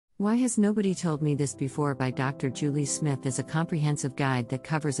Why Has Nobody Told Me This Before by Dr. Julie Smith is a comprehensive guide that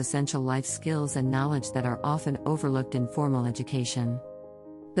covers essential life skills and knowledge that are often overlooked in formal education.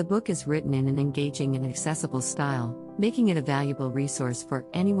 The book is written in an engaging and accessible style, making it a valuable resource for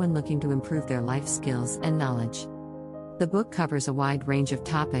anyone looking to improve their life skills and knowledge. The book covers a wide range of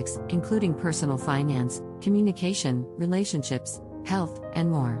topics, including personal finance, communication, relationships, health, and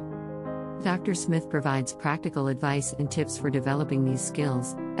more. Dr. Smith provides practical advice and tips for developing these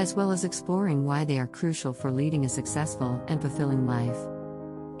skills, as well as exploring why they are crucial for leading a successful and fulfilling life.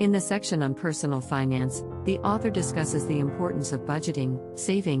 In the section on personal finance, the author discusses the importance of budgeting,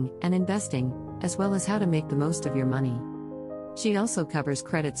 saving, and investing, as well as how to make the most of your money. She also covers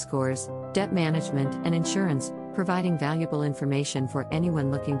credit scores, debt management, and insurance, providing valuable information for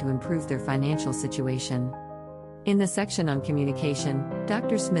anyone looking to improve their financial situation. In the section on communication,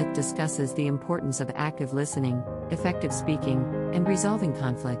 Dr. Smith discusses the importance of active listening, effective speaking, and resolving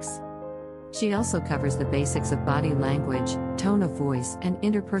conflicts. She also covers the basics of body language, tone of voice, and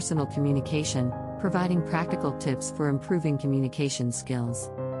interpersonal communication, providing practical tips for improving communication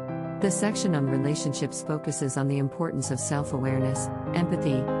skills. The section on relationships focuses on the importance of self-awareness,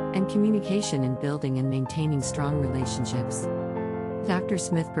 empathy, and communication in building and maintaining strong relationships. Dr.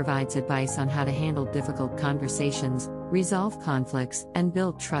 Smith provides advice on how to handle difficult conversations, resolve conflicts, and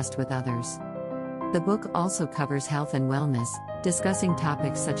build trust with others. The book also covers health and wellness, discussing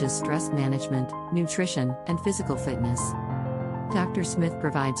topics such as stress management, nutrition, and physical fitness. Dr. Smith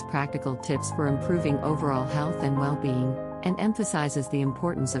provides practical tips for improving overall health and well-being, and emphasizes the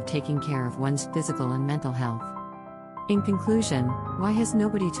importance of taking care of one's physical and mental health. In conclusion, Why Has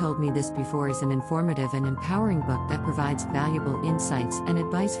Nobody Told Me This Before is an informative and empowering book that provides valuable insights and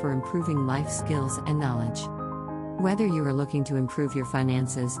advice for improving life skills and knowledge. Whether you are looking to improve your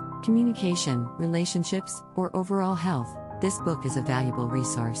finances, communication, relationships, or overall health, this book is a valuable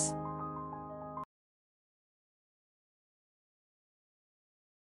resource.